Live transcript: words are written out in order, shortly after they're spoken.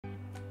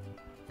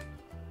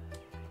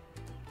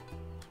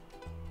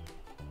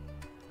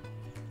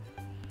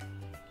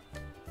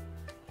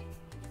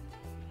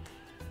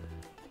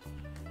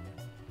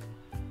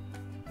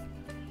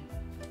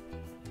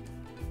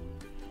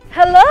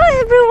Hello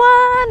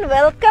everyone!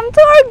 Welcome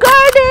to our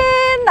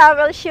garden! I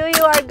will show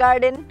you our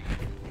garden.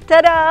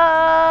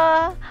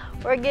 Ta-da!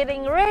 We're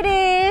getting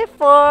ready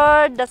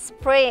for the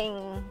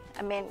spring.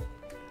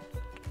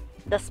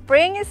 The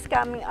spring is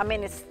coming.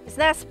 It's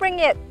not spring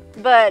yet,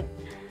 but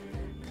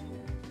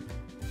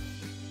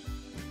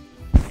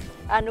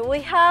and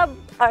we have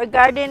our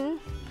garden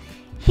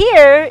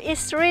here is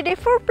ready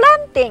for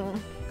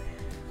planting.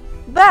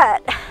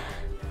 But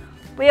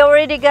we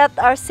already got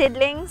our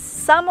seedlings.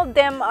 Some of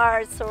them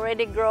are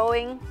already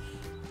growing,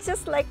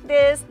 just like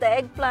this, the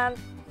eggplant.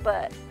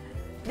 But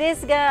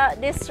this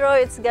row,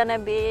 it's gonna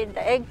be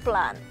the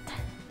eggplant.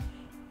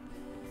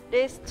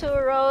 These two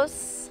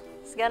rows,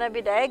 it's gonna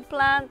be the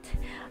eggplant,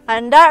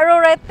 and that row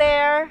right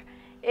there,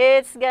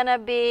 it's gonna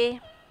be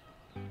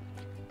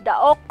the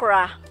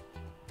okra.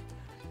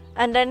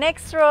 And the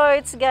next row,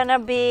 it's gonna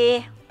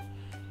be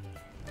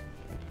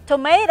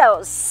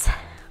tomatoes.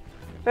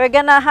 We're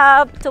gonna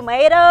have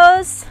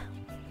tomatoes.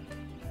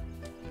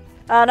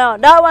 No,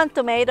 that one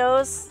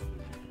tomatoes,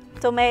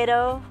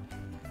 tomato,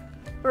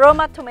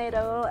 Roma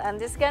tomato, and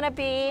this is gonna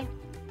be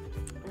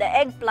the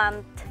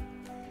eggplant,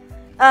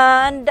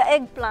 and the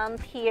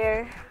eggplant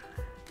here,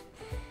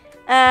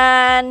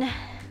 and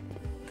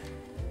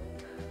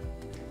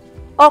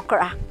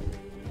okra.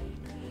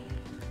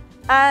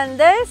 And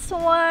this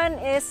one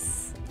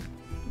is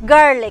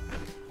garlic.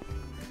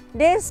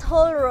 This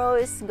whole row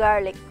is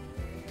garlic,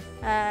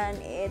 and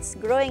it's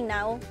growing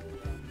now.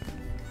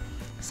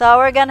 So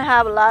we're gonna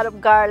have a lot of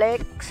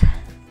garlic.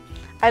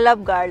 I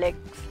love garlic,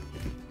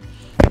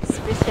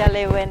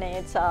 especially when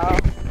it's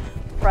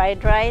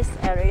fried rice.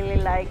 I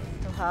really like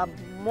to have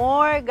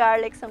more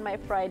garlics on my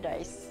fried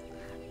rice.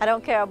 I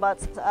don't care about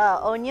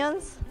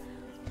onions,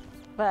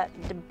 but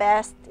the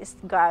best is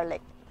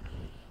garlic.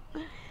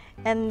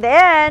 And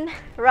then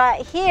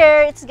right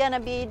here, it's gonna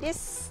be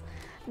this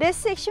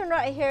section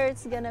right here.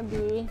 It's gonna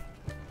be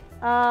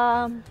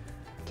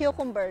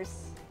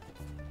cucumbers.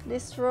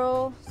 This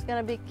row is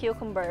gonna be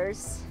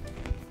cucumbers.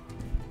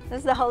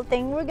 That's the whole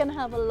thing. We're gonna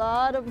have a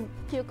lot of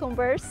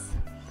cucumbers.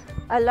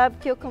 I love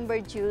cucumber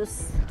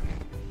juice.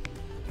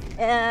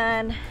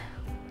 And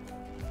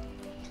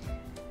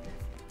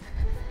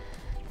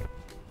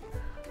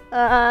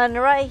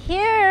right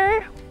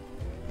here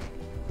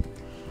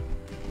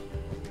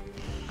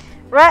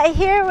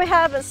we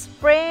have a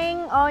spring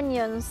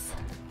onions.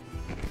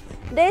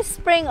 This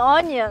spring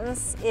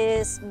onions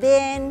is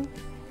been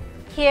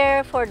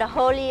here for the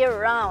whole year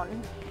round.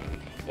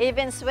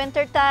 Even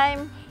winter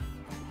time,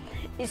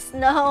 it's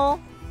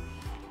snow,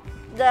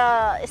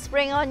 the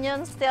spring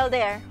onions still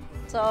there.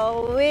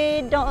 So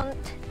we don't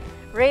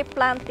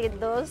replant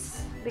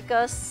those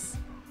because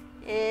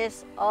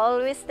it's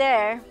always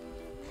there.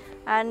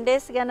 And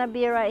this is gonna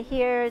be right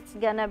here. It's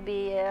gonna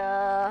be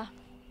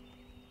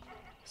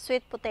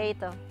sweet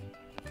potato.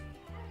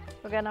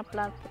 We're gonna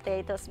plant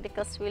potatoes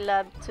because we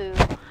love to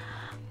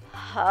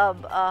have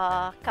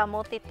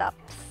kamote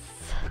tops.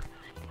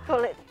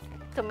 Call it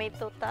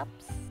tomato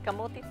tops,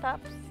 kamote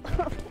tops.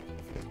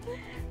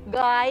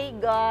 Guy,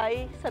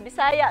 sa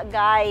Bisaya,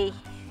 guy.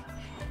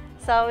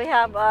 So we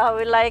have,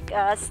 we like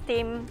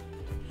steam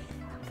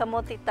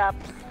kamote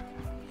tops.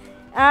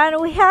 And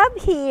we have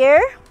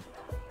here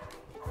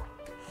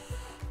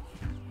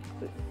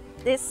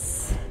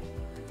this,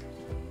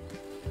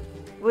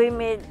 we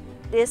made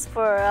this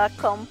for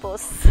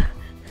compost.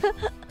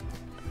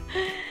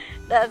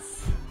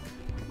 That's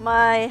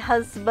my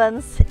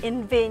husband's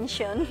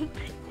invention.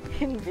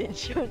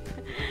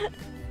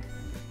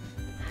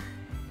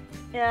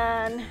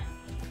 And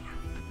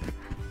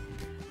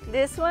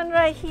this one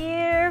right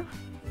here,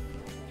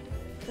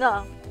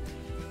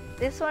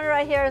 this one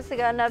right here is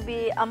gonna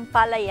be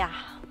ampalaya.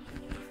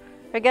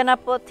 We're gonna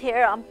put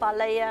here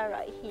ampalaya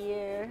right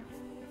here.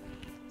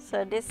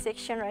 So this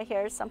section right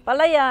here is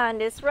ampalaya,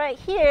 and this right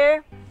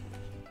here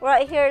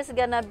is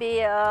gonna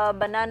be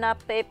banana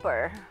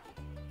pepper,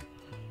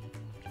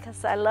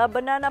 because I love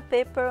banana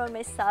pepper on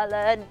my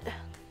salad.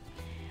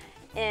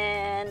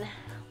 And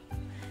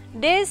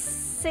this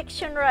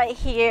section right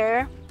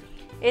here,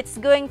 it's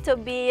going to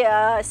be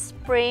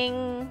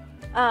spring,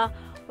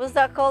 what's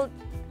that called?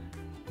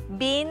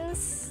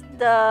 Beans,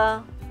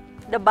 the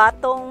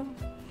batong,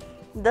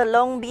 the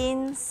long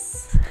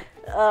beans,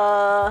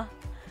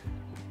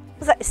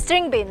 what's that?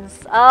 String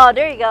beans. Oh,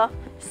 there you go,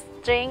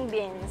 string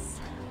beans.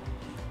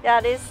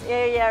 Yeah, this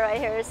area right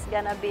here is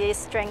gonna be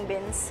string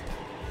beans.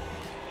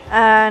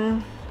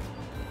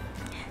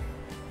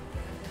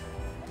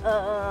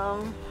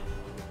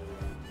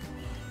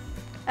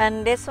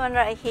 And this one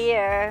right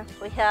here,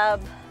 we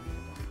have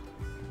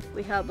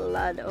a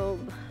lot of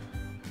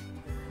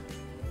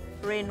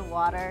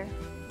rainwater.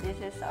 This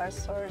is our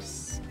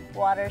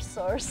water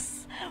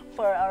source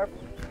for our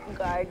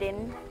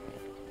garden.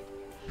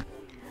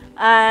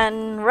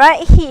 And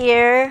right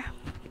here,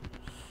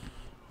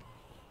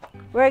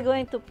 we're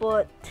going to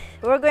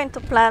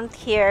plant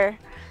here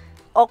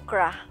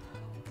okra,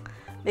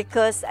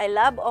 because I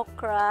love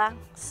okra.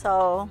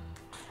 So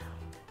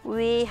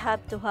we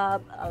have to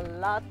have a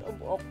lot of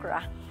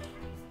okra.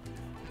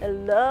 I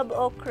love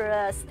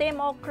okra, steamed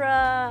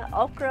okra,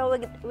 okra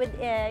with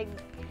egg,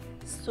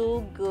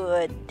 so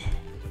good.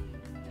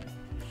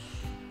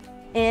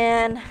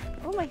 And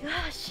oh my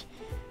gosh,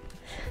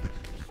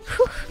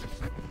 whew,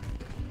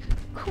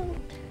 cold.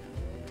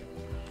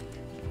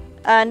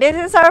 And this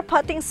is our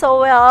potting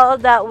soil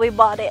that we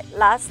bought it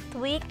last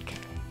week.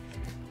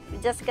 We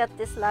just got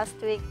this last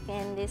week,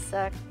 and this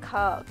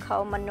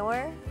cow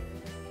manure,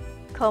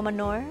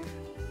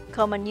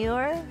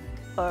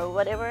 or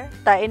whatever.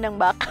 Tain ng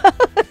baka.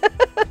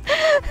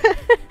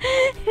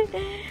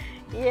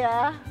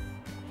 Yeah.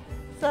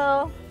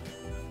 So,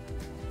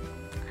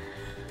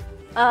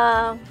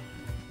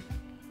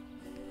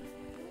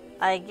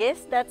 I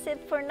guess that's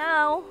it for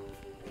now.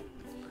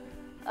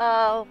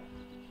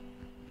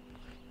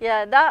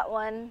 Yeah, that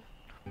one,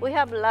 we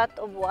have a lot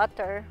of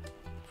water.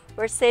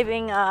 We're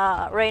saving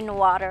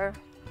rainwater.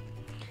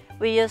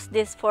 We use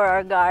this for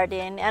our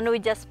garden, and we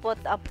just put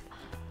up,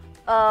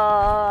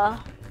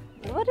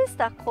 what is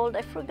that called?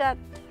 I forgot.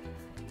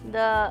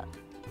 The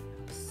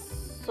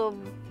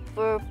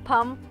super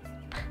pump.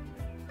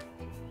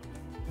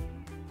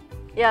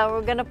 Yeah,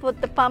 we're gonna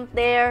put the pump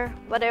there,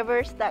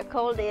 whatever that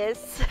called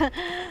is,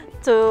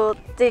 to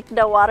take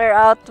the water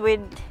out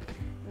with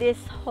this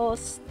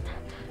hose.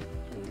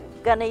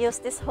 Gonna use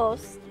this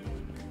hose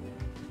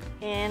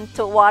and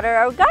to water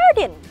our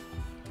garden.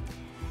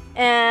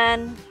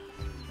 And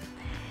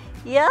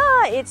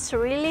yeah, it's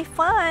really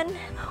fun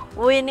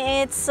when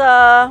it's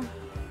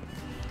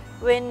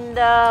when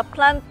the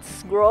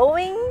plant's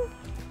growing.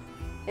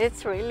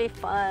 It's really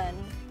fun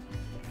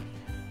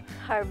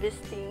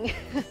harvesting.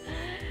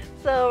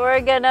 So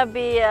we're gonna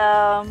be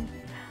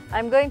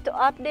I'm going to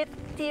update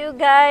you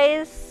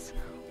guys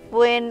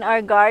when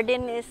our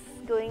garden is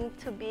going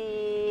to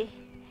be,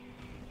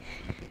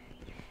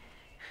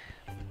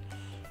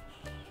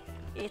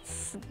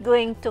 it's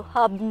going to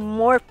have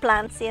more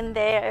plants in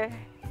there.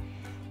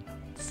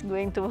 It's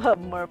going to have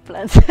more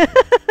plants.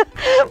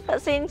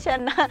 Pasensya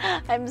na.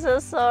 I'm so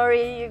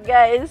sorry, you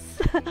guys.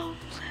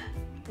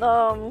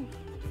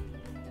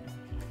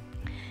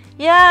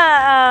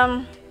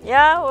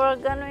 Yeah, we're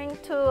going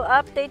to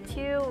update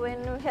you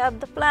when we have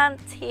the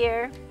plants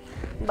here.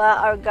 But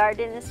our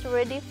garden is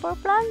ready for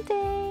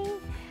planting.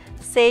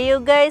 See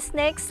you guys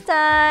next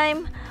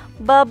time.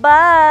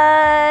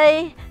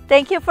 Bye-bye.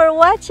 Thank you for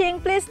watching.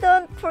 Please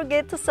don't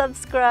forget to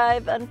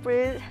subscribe and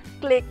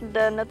click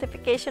the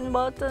notification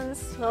button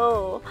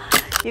so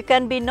you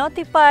can be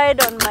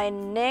notified on my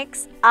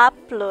next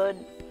upload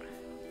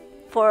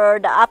for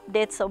the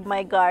updates of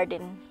my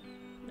garden.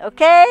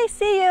 Okay,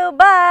 see you.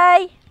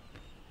 Bye.